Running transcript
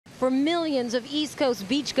for millions of East Coast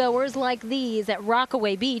beachgoers like these at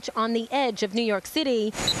Rockaway Beach on the edge of New York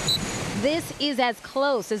City. This is as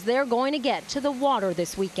close as they're going to get to the water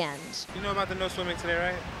this weekend. You know about the no swimming today,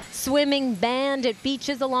 right? Swimming banned at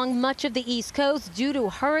beaches along much of the East Coast due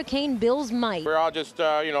to Hurricane Bill's might. We're all just,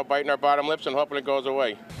 biting our bottom lips and hoping it goes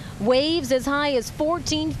away. Waves as high as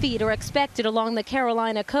 14 feet are expected along the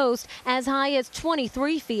Carolina coast, as high as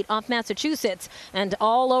 23 feet off Massachusetts. And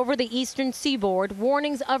all over the eastern seaboard,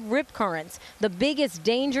 warnings of rip currents, the biggest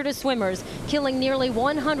danger to swimmers, killing nearly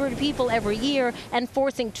 100 people every year and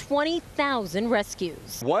forcing 20,000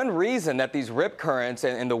 rescues. One reason that these rip currents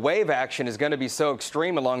and the wave action is going to be so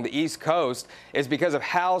extreme along the East Coast is because of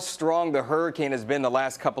how strong the hurricane has been the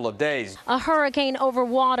last couple of days. A hurricane over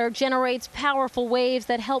water generates powerful waves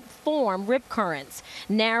that help form rip currents,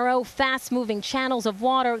 narrow, fast-moving channels of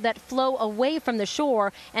water that flow away from the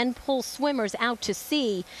shore and pull swimmers out to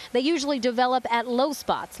sea. They usually develop at low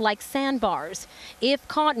spots like sandbars. If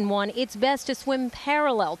caught in one, it's best to swim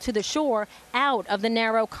parallel to the shore out of the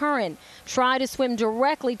narrow current. Try to swim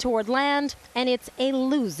directly toward land, and it's a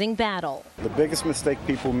losing battle. The biggest mistake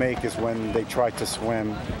people make is when they try to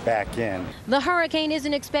swim back in. The hurricane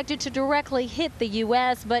isn't expected to directly hit the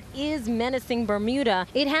U.S., but is menacing Bermuda.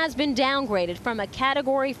 It has been downgraded from a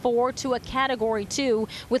Category 4 to a Category 2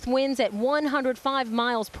 with winds at 105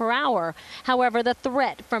 miles per hour. However, the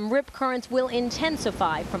threat from rip currents will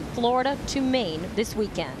intensify from Florida to Maine this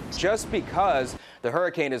weekend. Just because the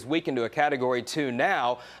hurricane is weakened to a Category 2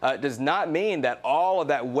 now does not mean that all of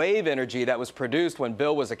that wave energy that was produced when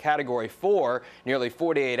Bill was a Category 4 nearly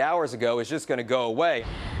 48 hours ago is just going to go away.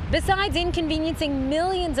 Besides inconveniencing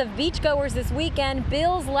millions of beachgoers this weekend,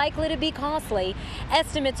 Bill's likely to be costly.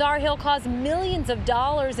 Estimates are he'll cause millions of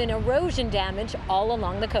dollars in erosion damage all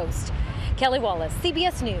along the coast. Kelly Wallace,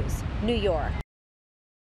 CBS News, New York.